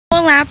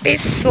Olá,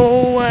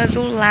 pessoas,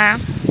 olá.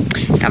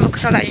 Estava com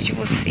saudade de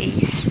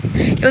vocês.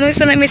 Eu não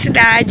estou na minha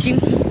cidade.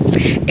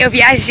 Eu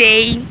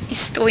viajei,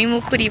 estou em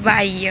Mucuri,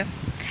 Bahia.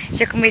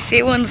 Já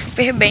comecei o ano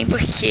super bem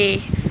porque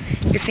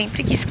eu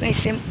sempre quis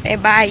conhecer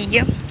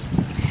Bahia.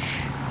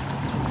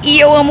 E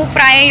eu amo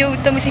praia e eu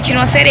estou me sentindo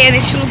uma sereia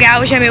neste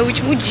lugar. Hoje é meu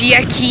último dia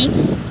aqui.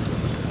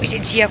 Hoje é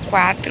dia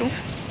 4.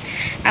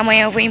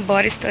 Amanhã eu vou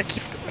embora, estou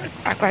aqui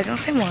há quase uma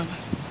semana.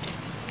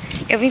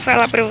 Eu vim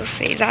falar pra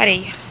vocês,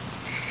 areia,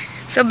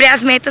 sobre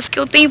as metas que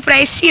eu tenho pra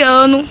esse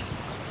ano.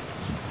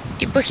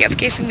 E porque eu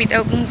fiquei sumida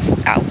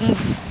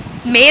alguns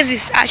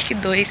meses, acho que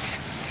 2.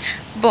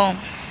 Bom,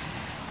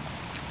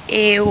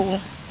 eu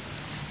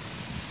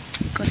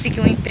consegui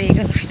um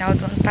emprego no final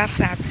do ano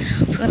passado.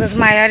 Foi uma das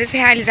maiores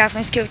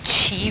realizações que eu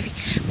tive,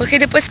 porque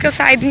depois que eu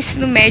saí do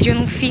ensino médio eu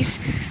não fiz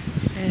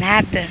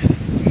nada.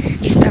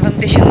 Isso estava me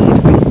deixando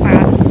muito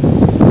preocupado.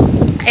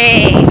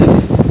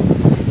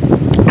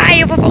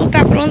 Aí eu vou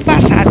voltar pro ano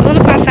passado. O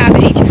ano passado,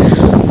 gente,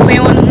 foi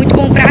um ano muito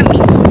bom pra mim.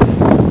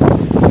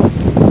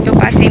 Eu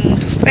passei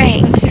muitos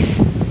perrengues,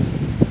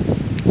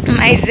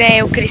 mas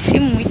eu cresci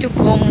muito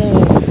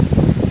como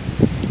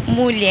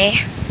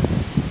mulher.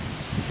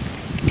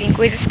 Tem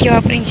coisas que eu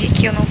aprendi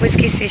que eu não vou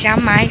esquecer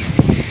jamais.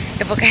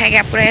 Eu vou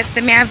carregar pro resto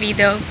da minha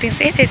vida. Eu tenho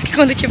certeza que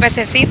quando eu tiver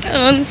 60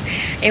 anos,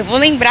 eu vou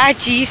lembrar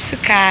disso,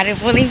 cara. Eu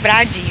vou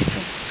lembrar disso.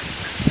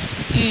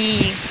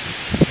 E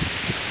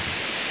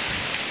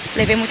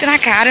levei muito na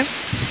cara.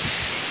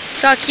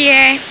 Só que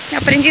é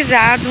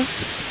aprendizado.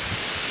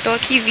 Tô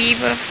aqui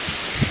viva,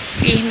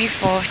 firme e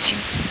forte.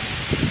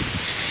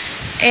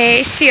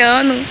 Esse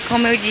ano,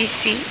 como eu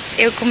disse,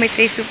 eu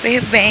comecei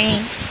super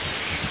bem.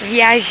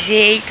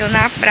 Viajei, tô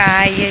na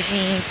praia,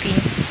 gente.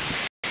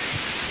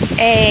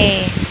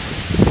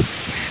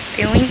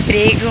 Tenho um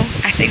emprego,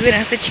 a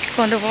segurança de que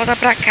quando eu voltar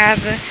pra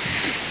casa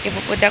eu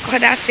vou poder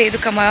acordar cedo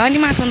com a maior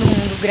animação do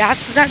mundo,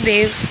 graças a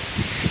Deus.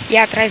 E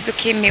atrás do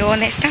que meu,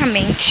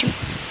 honestamente.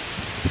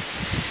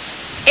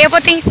 Eu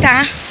vou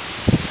tentar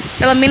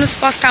pelo menos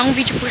postar um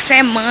vídeo por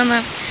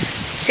semana,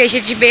 seja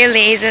de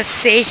beleza,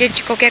 seja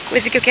de qualquer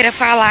coisa que eu queira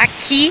falar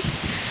aqui.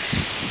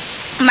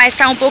 Mas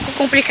tá um pouco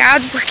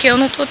complicado porque eu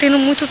não tô tendo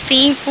muito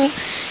tempo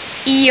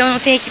e eu não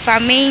tenho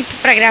equipamento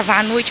pra gravar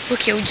à noite,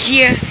 porque o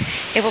dia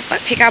eu vou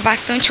ficar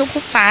bastante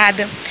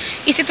ocupada.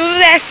 E se tudo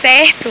der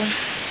certo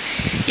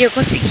e eu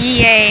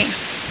conseguir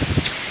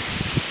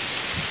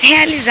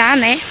realizar,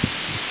 né,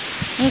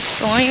 um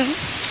sonho,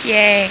 que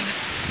é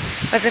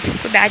fazer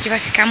faculdade, vai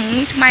ficar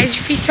muito mais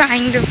difícil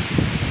ainda.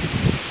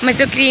 Mas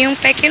eu criei um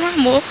pequeno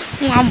amor,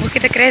 um amor que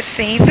tá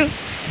crescendo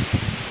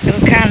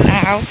pelo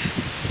canal.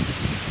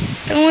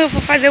 Então eu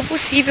vou fazer o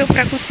possível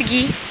para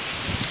conseguir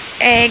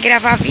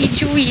gravar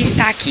vídeo e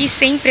estar aqui,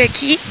 sempre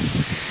aqui.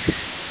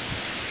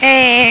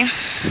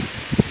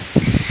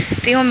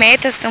 Tenho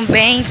metas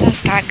também com o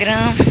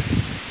Instagram.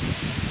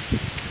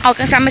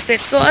 Alcançar mais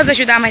pessoas,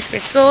 ajudar mais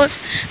pessoas,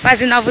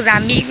 fazer novos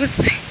amigos.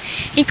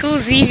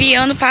 Inclusive,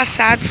 ano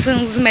passado foi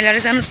um dos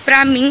melhores anos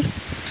pra mim,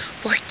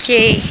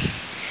 porque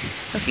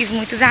eu fiz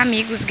muitos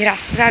amigos,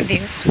 graças a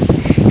Deus.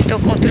 Estou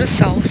contra o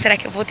sol. Será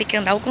que eu vou ter que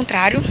andar ao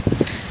contrário?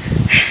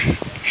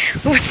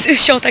 O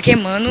chão tá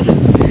queimando.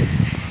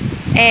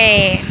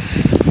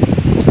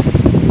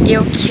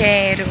 Eu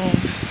quero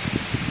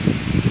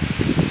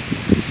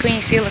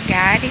conhecer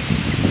lugares,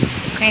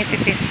 conhecer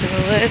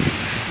pessoas.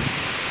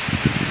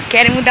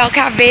 Quero mudar o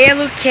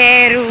cabelo,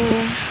 quero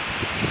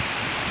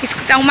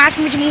escutar o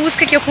máximo de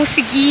música que eu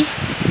conseguir.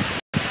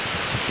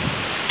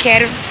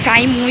 Quero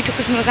sair muito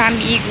com os meus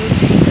amigos.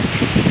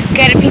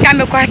 Quero pintar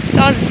meu quarto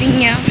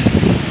sozinha.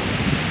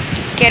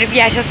 Quero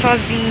viajar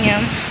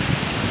sozinha.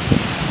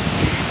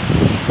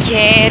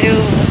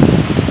 Quero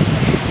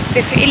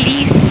ser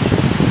feliz.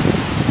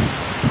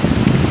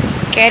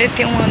 Quero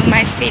ter um ano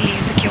mais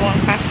feliz do que o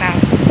ano passado.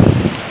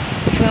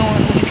 Foi um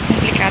ano muito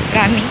complicado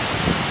pra mim.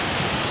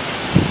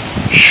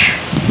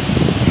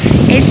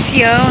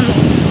 Esse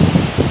ano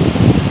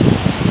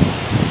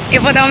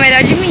eu vou dar o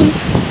melhor de mim.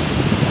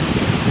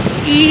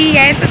 E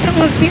essas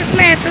são as minhas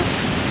metas.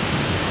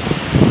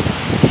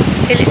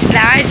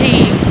 Felicidade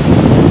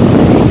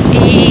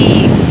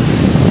e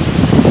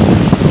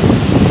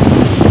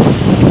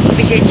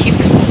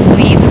objetivos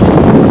concluídos.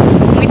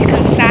 Muito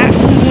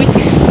cansaço, muito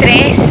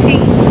estresse,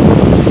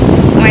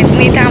 mas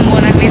muito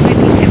amor na mesma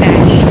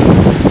intensidade.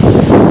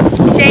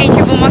 Gente,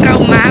 eu vou mostrar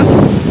o mar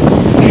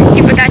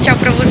e vou dar tchau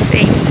pra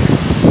vocês.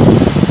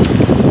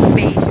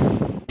 Beijo.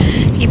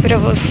 E pra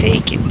você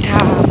que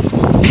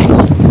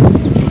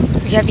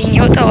já vim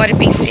em outra hora e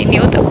pensei em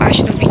outra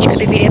parte do vídeo que eu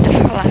deveria estar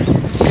falando.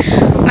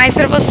 Mas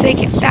pra você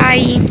que tá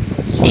aí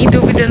em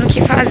dúvida no que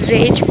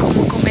fazer, de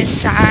como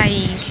começar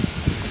e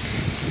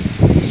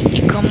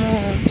como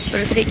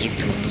prosseguir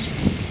tudo,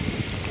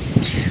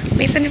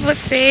 pensando em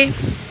você,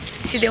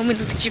 se dê um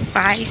minuto de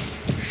paz.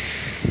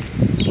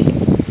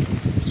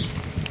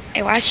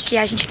 Eu acho que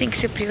a gente tem que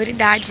ser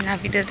prioridade na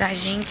vida da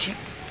gente.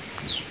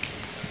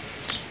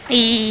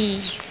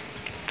 E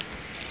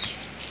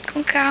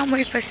com calma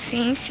e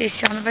paciência,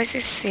 esse ano vai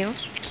ser seu.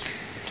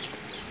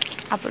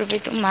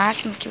 Aproveita o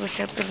máximo que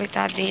você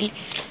aproveitar dele.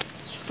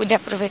 puder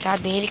aproveitar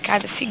dele,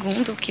 cada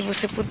segundo que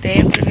você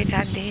puder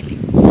aproveitar dele,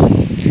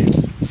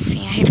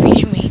 sem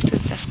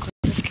arrependimentos das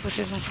coisas que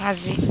vocês vão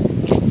fazer.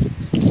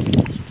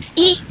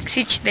 E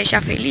se te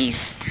deixar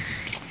feliz,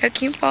 é o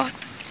que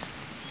importa.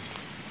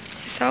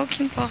 É só o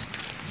que importa.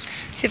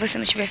 Se você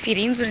não estiver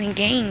ferindo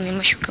ninguém, nem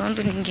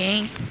machucando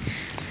ninguém,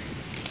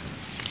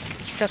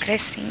 só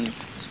crescendo,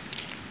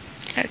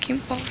 é o que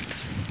importa.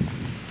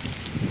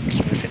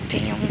 Que você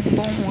tenha um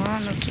bom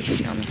ano, que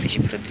esse ano seja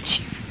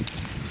produtivo.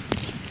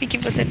 E que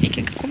você fique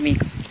aqui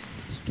comigo.